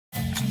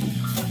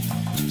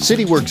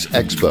CityWorks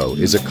Expo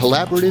is a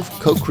collaborative,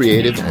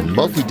 co-creative, and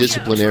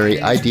multidisciplinary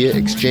idea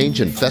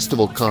exchange and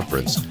festival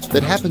conference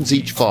that happens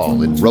each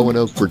fall in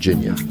Roanoke,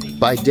 Virginia.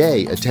 By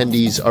day,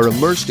 attendees are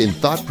immersed in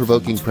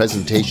thought-provoking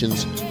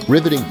presentations,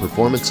 riveting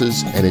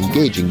performances, and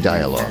engaging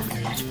dialogue.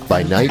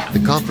 By night,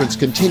 the conference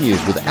continues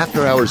with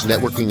after-hours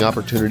networking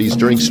opportunities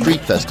during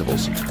street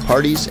festivals,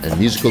 parties, and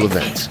musical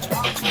events.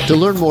 To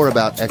learn more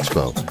about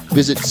Expo,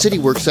 visit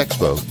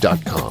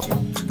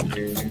cityworksexpo.com.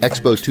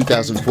 Expo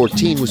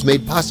 2014 was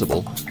made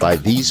possible by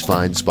these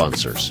fine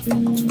sponsors.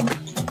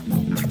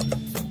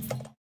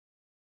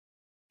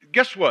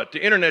 Guess what? The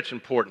internet's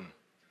important.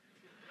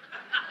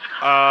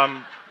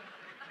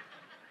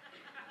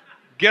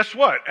 Guess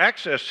what?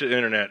 Access to the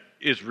internet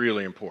is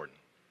really important.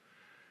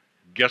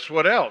 Guess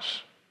what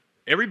else?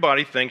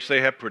 Everybody thinks they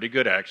have pretty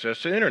good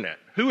access to the internet.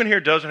 Who in here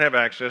doesn't have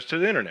access to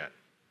the internet?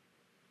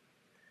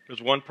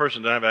 There's one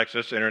person that doesn't have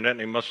access to the internet, and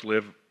they must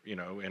live, in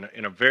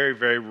a very,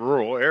 very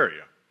rural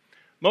area.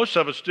 Most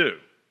of us do.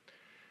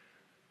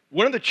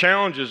 One of the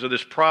challenges of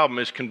this problem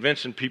is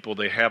convincing people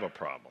they have a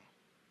problem,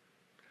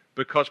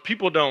 because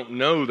people don't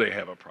know they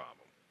have a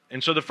problem.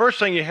 And so the first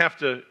thing you have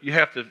to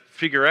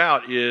figure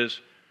out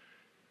is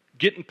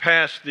getting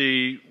past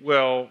it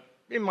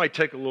might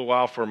take a little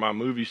while for my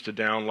movies to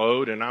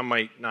download, and I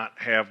might not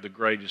have the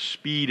greatest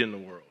speed in the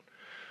world.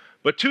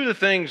 But two of the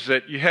things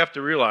that you have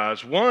to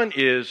realize, one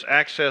is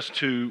access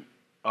to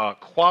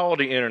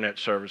quality internet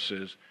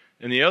services,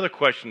 and the other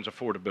question is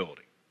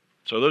affordability.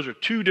 So those are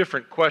two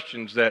different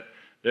questions that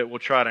we'll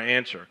try to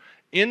answer.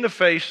 In the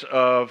face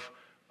of,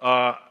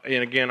 and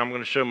again, I'm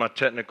going to show my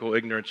technical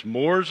ignorance,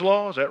 Moore's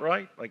Law, is that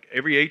right? Like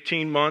every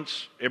 18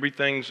 months,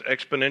 everything's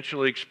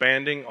exponentially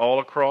expanding all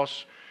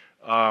across.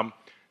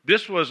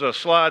 This was a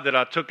slide that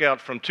I took out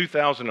from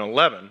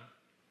 2011.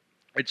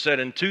 It said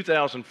in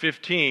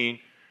 2015,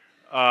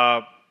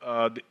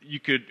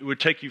 it would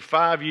take you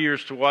 5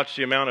 years to watch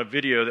the amount of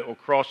video that will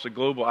cross the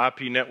global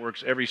IP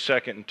networks every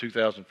second in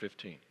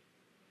 2015.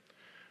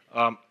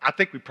 I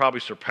think we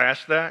probably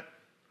surpassed that.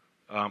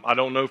 I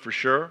don't know for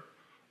sure,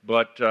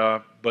 but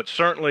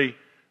certainly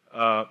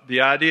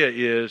the idea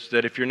is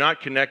that if you're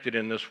not connected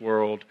in this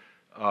world,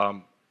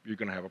 you're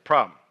going to have a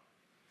problem.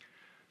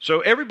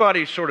 So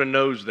everybody sort of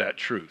knows that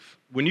truth.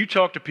 When you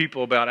talk to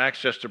people about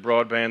access to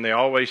broadband, they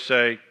always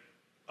say,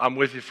 I'm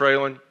with you,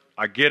 Fralin,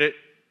 I get it,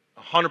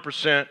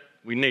 100%,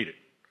 we need it.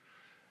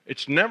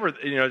 It's never,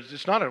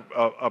 it's not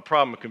a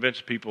problem of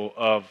convincing people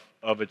of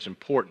its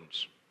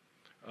importance.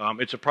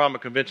 It's a problem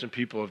of convincing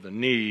people of the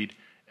need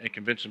and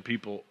convincing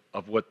people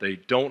of what they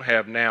don't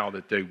have now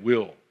that they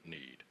will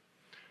need.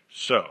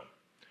 So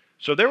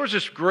there was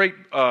this great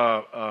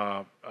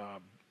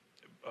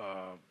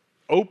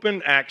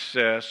open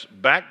access,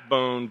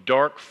 backbone,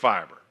 dark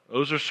fiber.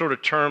 Those are sort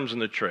of terms in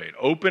the trade.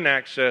 Open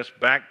access,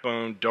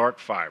 backbone, dark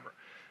fiber.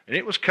 And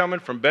it was coming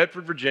from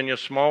Bedford, Virginia, a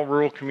small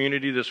rural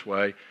community this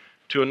way,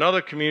 to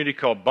another community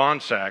called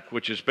Bonsack,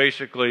 which is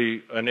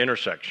basically an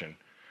intersection.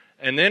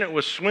 And then it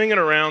was swinging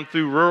around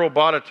through rural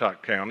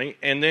Botetourt County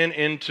and then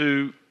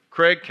into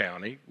Craig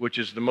County, which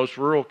is the most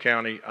rural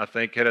county, I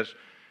think. I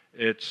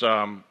think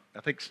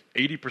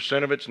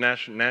 80% of it's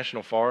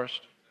national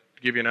forest,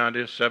 to give you an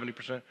idea,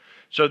 70%.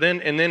 So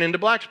then into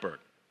Blacksburg.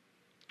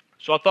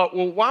 So I thought,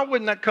 well, why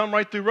wouldn't that come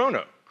right through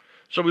Roanoke?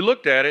 So we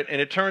looked at it,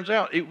 and it turns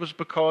out it was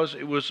because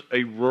it was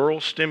a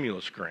rural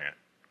stimulus grant.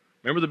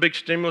 Remember the big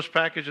stimulus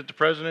package that the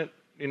president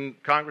in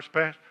Congress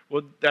passed?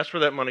 Well, that's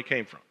where that money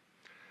came from.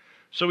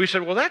 So we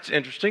said, well, that's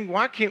interesting.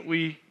 Why can't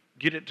we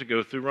get it to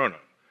go through Roanoke?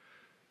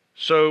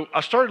 So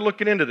I started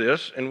looking into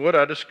this, and what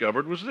I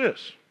discovered was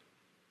this.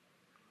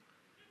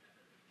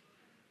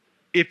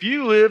 If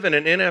you live in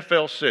an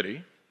NFL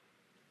city,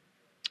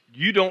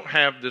 you don't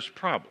have this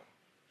problem.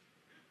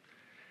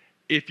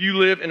 If you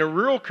live in a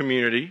rural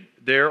community,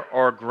 there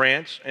are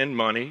grants and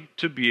money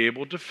to be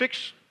able to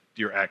fix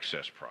your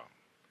access problem.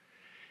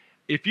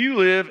 If you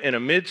live in a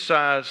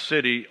mid-sized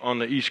city on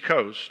the East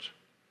Coast,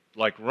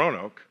 like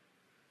Roanoke,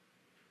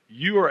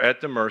 you are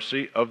at the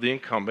mercy of the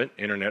incumbent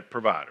internet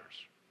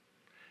providers.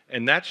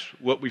 And that's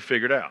what we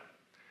figured out.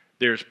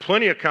 There's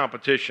plenty of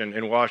competition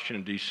in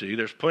Washington, D.C.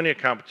 There's plenty of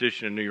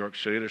competition in New York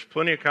City. There's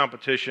plenty of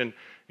competition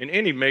in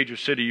any major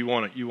city you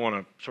want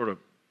to sort of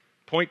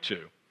point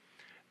to.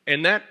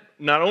 And that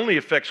not only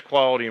affects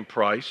quality and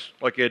price,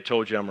 like Ed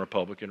told you, I'm a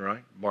Republican,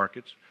 right?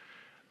 Markets.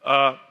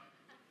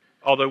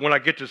 Although when I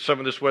get to some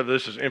of this, whether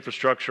this is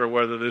infrastructure or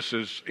whether this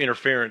is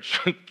interference,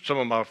 some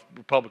of my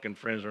Republican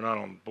friends are not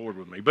on board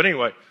with me. But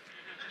anyway,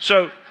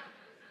 so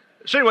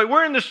anyway,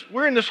 we're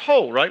in this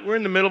hole, right? We're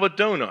in the middle of a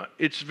donut.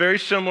 It's very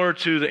similar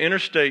to the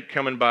interstate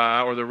coming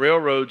by or the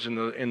railroads in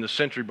the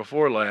century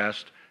before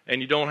last,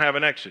 and you don't have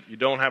an exit, you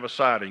don't have a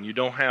siding, you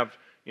don't have,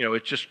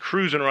 it's just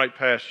cruising right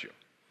past you.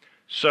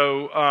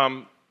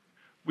 So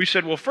we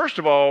said, well, first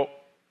of all,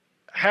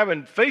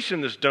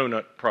 facing this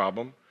donut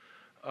problem,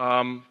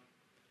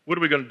 what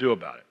are we going to do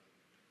about it?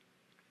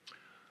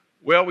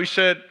 Well, we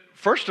said,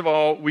 first of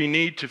all, we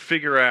need to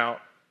figure out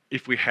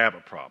if we have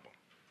a problem.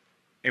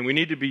 And we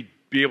need to be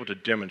able to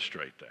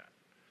demonstrate that.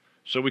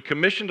 So we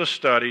commissioned a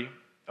study.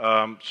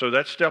 So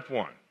that's step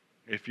one.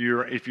 If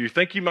you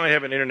think you might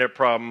have an internet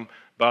problem,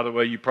 by the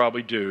way, you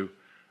probably do.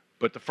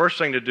 But the first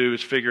thing to do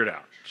is figure it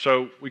out.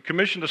 So we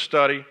commissioned a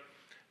study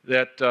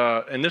that,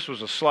 and this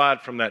was a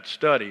slide from that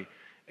study,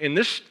 and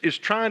this is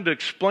trying to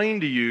explain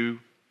to you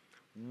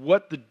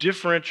what the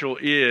differential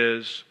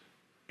is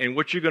and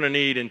what you're going to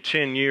need in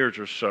 10 years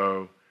or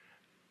so.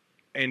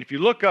 And if you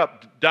look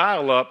up,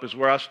 dial-up is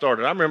where I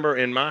started. I remember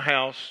in my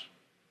house,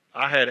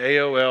 I had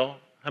AOL.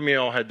 How many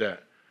of y'all had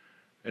that?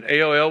 And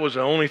AOL was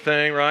the only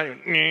thing, right?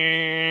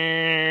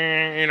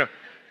 You know,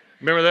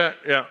 remember that?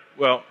 Yeah.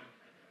 Well,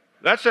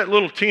 that's that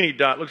little teeny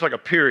dot. Looks like a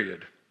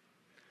period.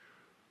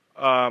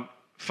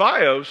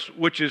 FiOS,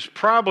 which is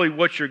probably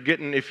what you're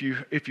getting if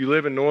you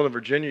live in Northern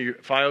Virginia.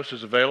 FiOS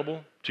is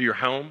available to your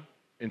home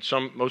in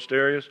most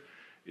areas.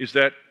 Is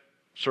that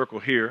circle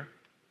here?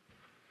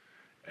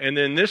 And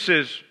then this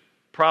is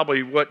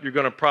probably what you're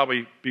going to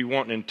probably be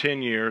wanting in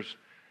 10 years.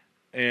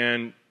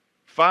 And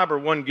fiber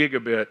 1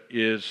 gigabit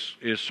is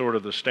sort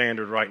of the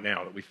standard right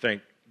now that we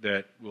think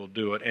that will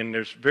do it. And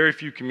there's very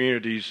few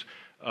communities,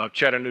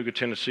 Chattanooga,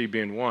 Tennessee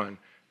being one,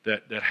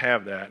 that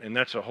have that. And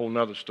that's a whole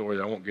nother story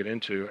that I won't get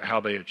into, how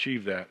they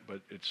achieve that.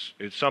 But it's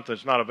something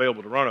that's not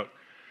available to Roanoke.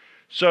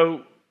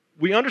 So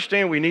we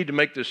understand we need to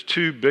make this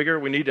tube bigger.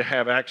 We need to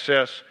have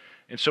access.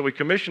 And so we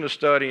commissioned a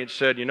study and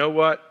said, you know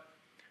what?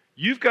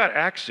 You've got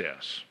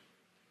access,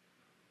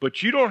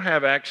 but you don't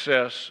have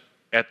access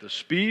at the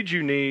speed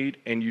you need,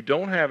 and you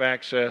don't have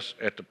access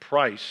at the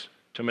price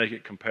to make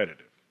it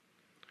competitive.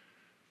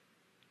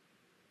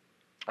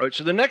 All right,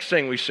 so the next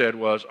thing we said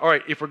was, all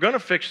right, if we're going to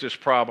fix this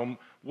problem,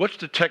 what's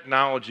the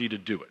technology to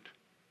do it?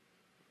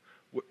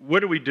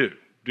 What do?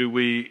 Do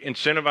we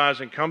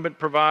incentivize incumbent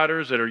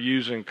providers that are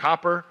using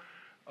copper?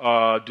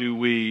 Do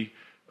we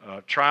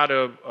try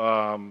to,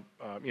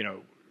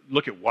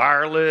 look at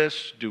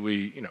wireless? Do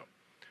we,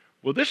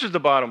 Well, this is the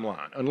bottom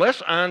line.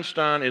 Unless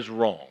Einstein is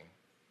wrong,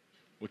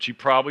 which he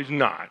probably is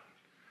not,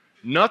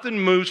 nothing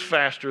moves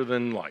faster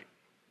than light.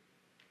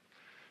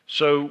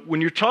 So when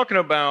you're talking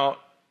about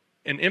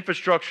an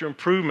infrastructure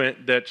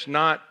improvement that's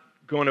not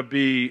going to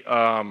be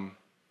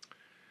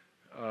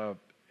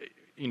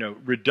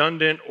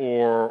redundant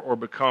or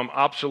become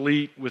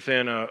obsolete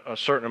within a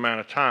certain amount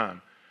of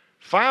time,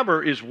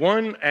 fiber is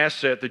one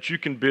asset that you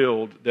can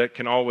build that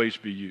can always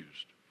be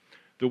used.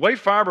 The way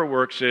fiber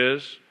works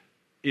is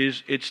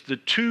it's the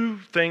two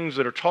things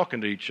that are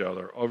talking to each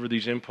other over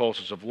these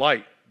impulses of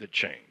light that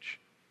change.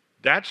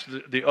 That's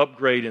the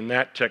upgrade in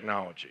that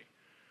technology.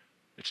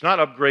 It's not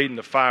upgrading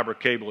the fiber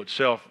cable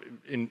itself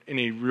in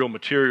any real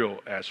material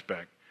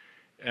aspect.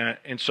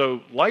 And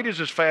so light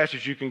is as fast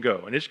as you can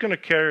go. And it's going to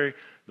carry,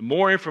 the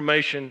more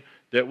information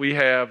that we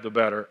have, the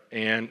better.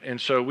 And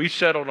so we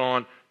settled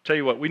on, tell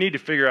you what, we need to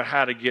figure out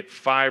how to get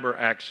fiber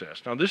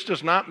access. Now, this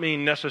does not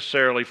mean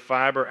necessarily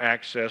fiber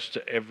access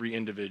to every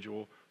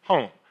individual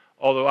home.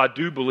 Although I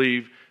do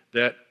believe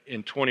that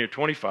in 20 or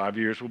 25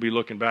 years, we'll be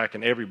looking back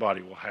and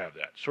everybody will have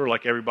that. Sort of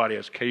like everybody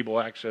has cable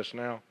access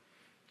now.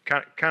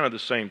 Kind of the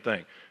same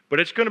thing. But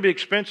it's going to be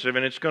expensive,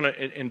 and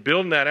and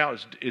building that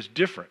out is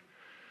different.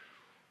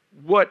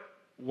 What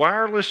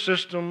wireless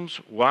systems,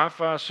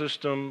 Wi-Fi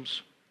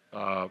systems,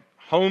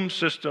 home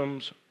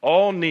systems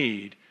all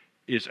need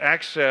is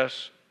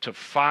access to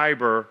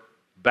fiber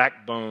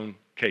backbone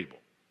cable.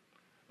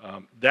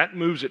 That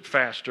moves it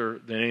faster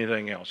than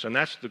anything else, and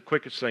that's the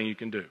quickest thing you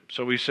can do.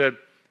 So we said,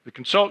 the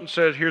consultant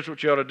says, here's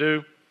what you ought to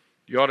do.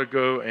 You ought to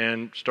go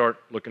and start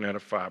looking at a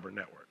fiber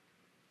network.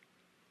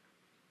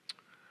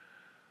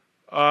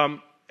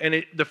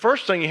 The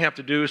first thing you have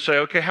to do is say,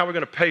 okay, how are we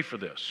going to pay for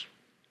this,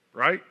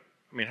 right?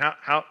 I mean,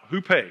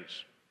 who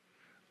pays?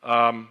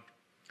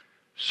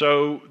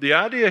 So the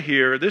idea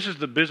here, this is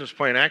the business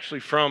plan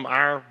actually from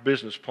our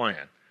business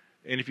plan.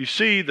 And if you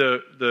see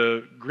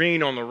the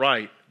green on the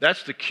right,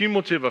 that's the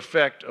cumulative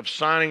effect of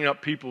signing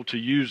up people to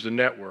use the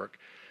network.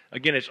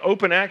 Again, it's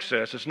open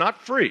access. It's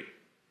not free.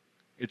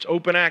 It's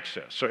open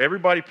access. So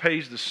everybody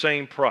pays the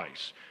same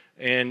price.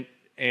 And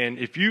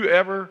if you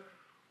ever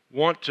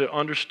want to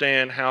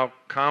understand how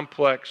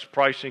complex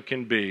pricing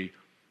can be,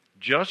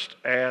 just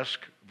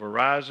ask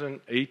Verizon,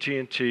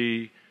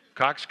 AT&T,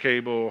 Cox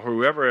Cable, or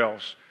whoever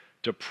else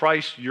to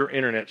price your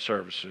internet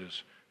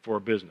services for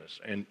a business.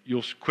 And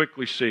you'll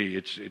quickly see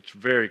it's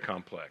very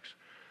complex.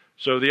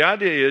 So the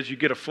idea is you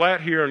get a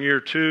flat here in year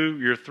 2,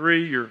 year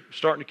 3, you're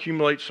starting to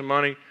accumulate some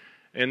money,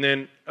 and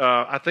then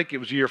I think it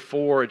was year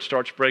 4, it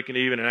starts breaking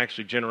even and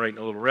actually generating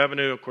a little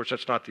revenue. Of course,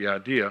 that's not the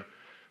idea.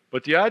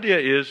 But the idea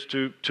is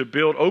to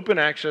build open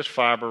access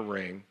fiber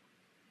ring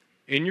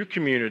in your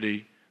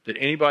community that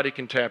anybody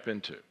can tap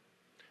into.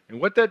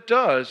 And what that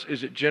does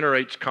is it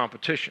generates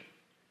competition.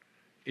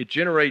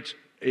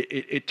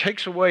 It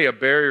takes away a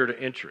barrier to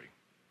entry.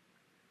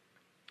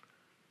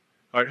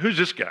 All right, who's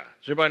this guy?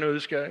 Does anybody know who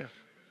this guy is?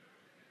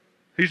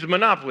 He's the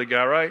Monopoly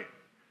guy, right?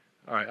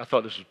 All right, I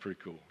thought this was pretty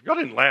cool. Y'all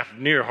didn't laugh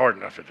near hard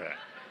enough at that.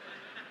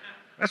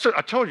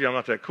 I told you I'm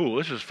not that cool.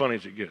 This is as funny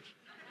as it gets.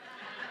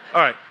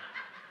 All right.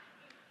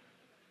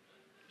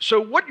 So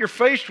what you're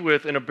faced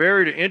with in a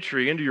barrier to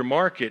entry into your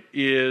market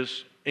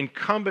is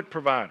incumbent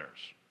providers.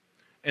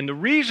 And the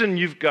reason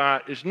you've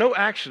got, is no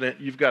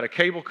accident, you've got a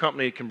cable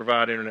company that can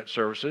provide internet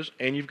services,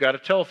 and you've got a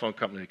telephone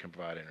company that can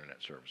provide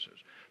internet services.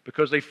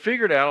 Because they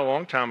figured out a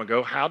long time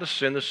ago how to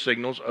send the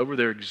signals over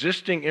their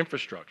existing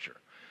infrastructure.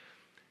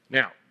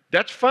 Now,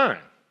 that's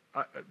fine.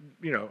 I'm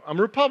a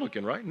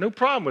Republican, right? No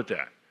problem with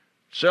that.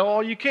 Sell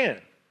all you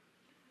can.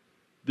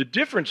 The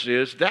difference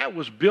is that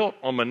was built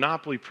on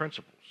monopoly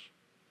principles.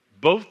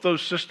 Both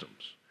those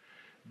systems.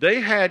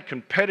 They had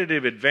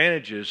competitive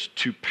advantages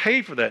to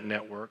pay for that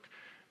network.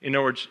 In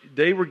other words,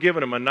 they were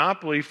given a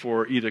monopoly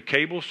for either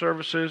cable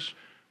services,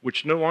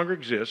 which no longer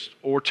exist,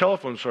 or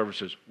telephone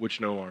services,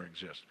 which no longer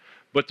exist.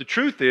 But the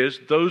truth is,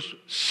 those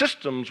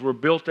systems were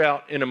built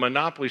out in a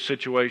monopoly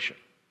situation.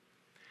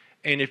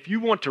 And if you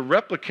want to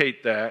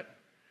replicate that,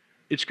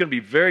 it's going to be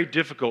very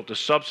difficult to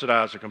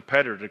subsidize a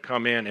competitor to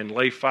come in and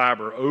lay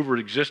fiber over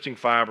existing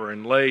fiber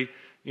and lay,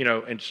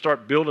 and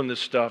start building this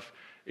stuff.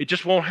 It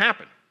just won't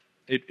happen.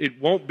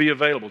 It won't be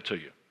available to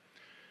you.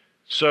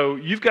 So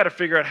you've got to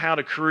figure out how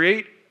to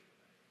create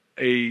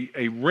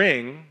a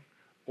ring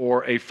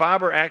or a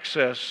fiber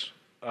access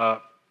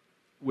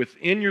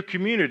within your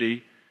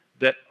community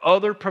that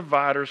other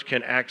providers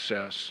can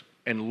access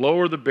and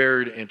lower the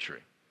barrier to entry.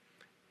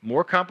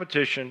 More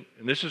competition,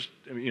 and this is,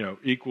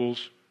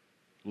 equals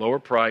lower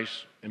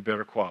price and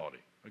better quality.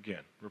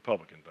 Again,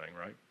 Republican thing,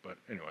 right? But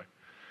anyway,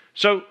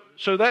 so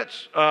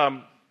that's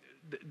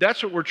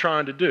what we're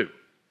trying to do.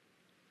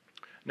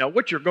 Now,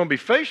 what you're going to be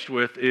faced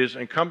with is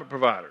incumbent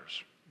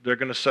providers. They're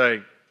going to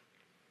say,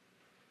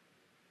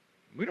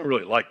 we don't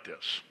really like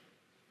this.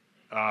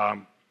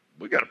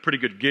 We got a pretty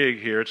good gig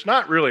here. It's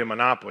not really a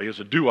monopoly. It's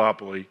a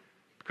duopoly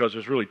because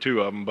there's really two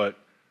of them, but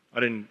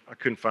I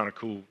couldn't find a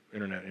cool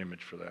internet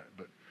image for that.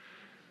 But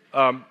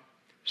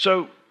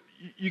so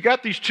you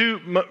got these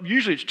two.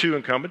 Usually it's two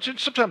incumbents. And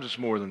sometimes it's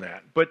more than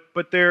that.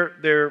 But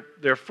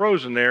they're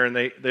frozen there, and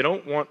they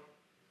don't want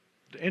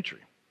the entry.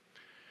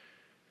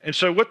 And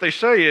so what they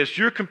say is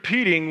you're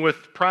competing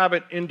with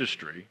private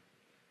industry,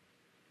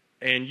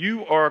 and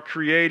you are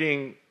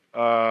creating,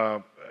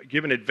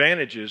 giving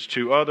advantages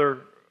to other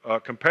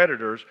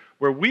competitors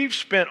where we've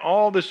spent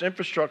all this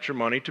infrastructure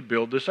money to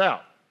build this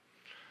out.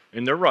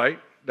 And they're right.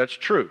 That's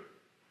true.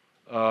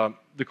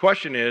 The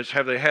question is,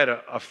 have they had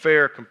a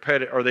fair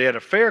competitive, or they had a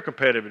fair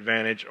competitive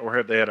advantage, or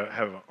have they had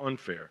have an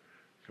unfair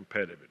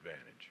competitive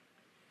advantage?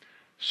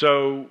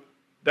 So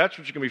that's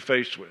what you're going to be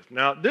faced with.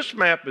 Now, this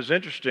map is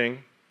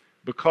interesting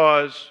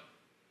because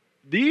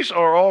these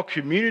are all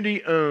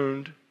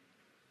community-owned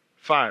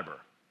fiber.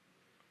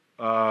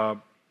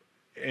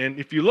 And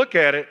if you look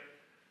at it,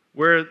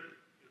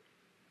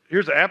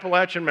 here's the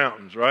Appalachian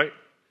Mountains, right?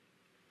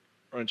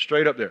 Running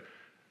straight up there.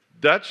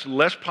 That's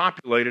less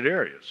populated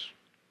areas.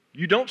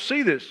 You don't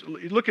see this.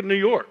 Look at New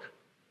York.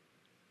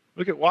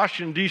 Look at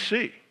Washington,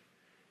 D.C.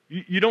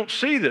 You don't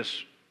see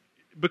this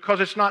because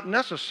it's not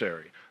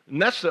necessary.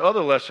 And that's the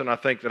other lesson I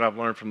think that I've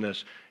learned from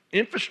this.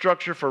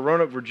 Infrastructure for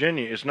Roanoke,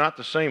 Virginia is not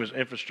the same as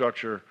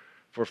infrastructure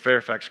for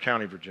Fairfax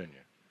County,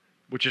 Virginia,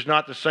 which is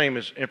not the same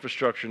as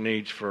infrastructure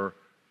needs for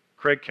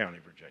Craig County,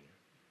 Virginia.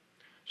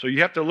 So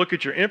you have to look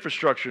at your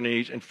infrastructure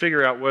needs and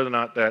figure out whether or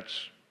not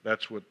that's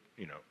what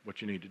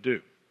you need to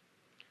do.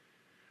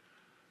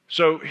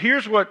 So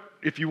here's what,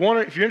 if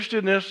you're interested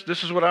in this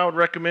is what I would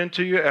recommend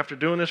to you after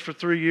doing this for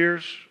 3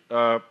 years,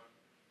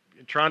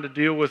 trying to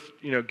deal with,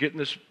 getting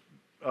this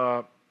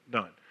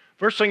done.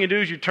 First thing you do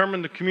is you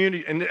determine the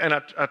community, and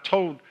I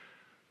told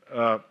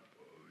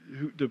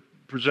the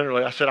presenter,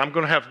 I said, I'm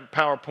going to have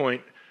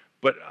PowerPoint,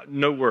 but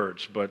no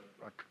words, but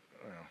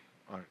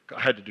I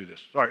had to do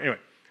this. All right, anyway,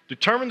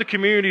 determine the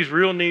community's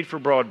real need for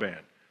broadband.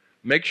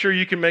 Make sure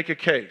you can make a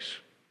case.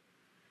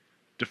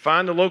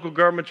 Define the local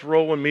government's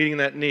role in meeting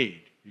that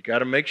need. You got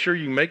to make sure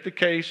you make the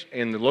case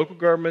and the local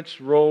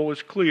government's role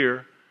is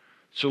clear.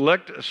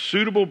 Select a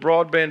suitable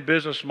broadband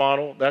business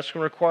model. That's going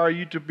to require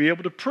you to be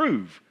able to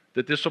prove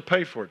that this will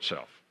pay for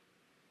itself.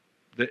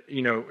 That,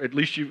 at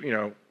least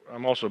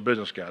I'm also a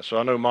business guy, so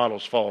I know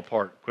models fall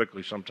apart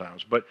quickly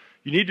sometimes, but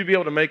you need to be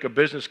able to make a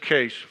business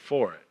case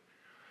for it.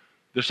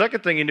 The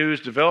second thing you do is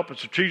develop and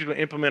strategically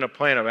implement a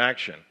plan of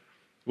action.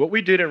 What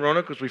we did in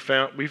Roanoke was we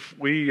founded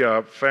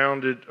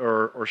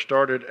or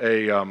started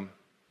a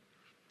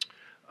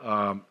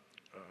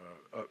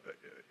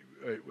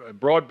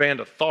broadband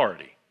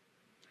authority,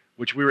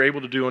 which we were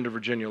able to do under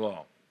Virginia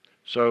law.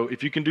 So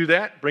if you can do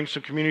that, bring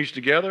some communities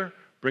together,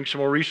 bring some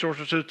more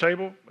resources to the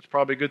table. That's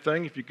probably a good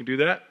thing if you can do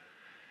that.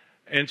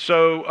 And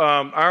so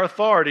our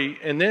authority,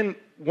 and then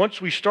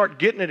once we start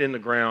getting it in the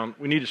ground,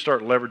 we need to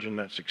start leveraging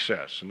that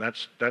success. And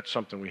that's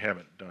something we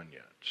haven't done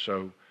yet.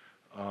 So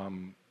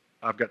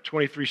I've got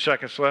 23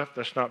 seconds left.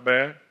 That's not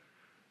bad.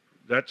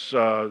 That's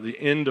the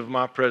end of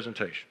my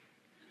presentation.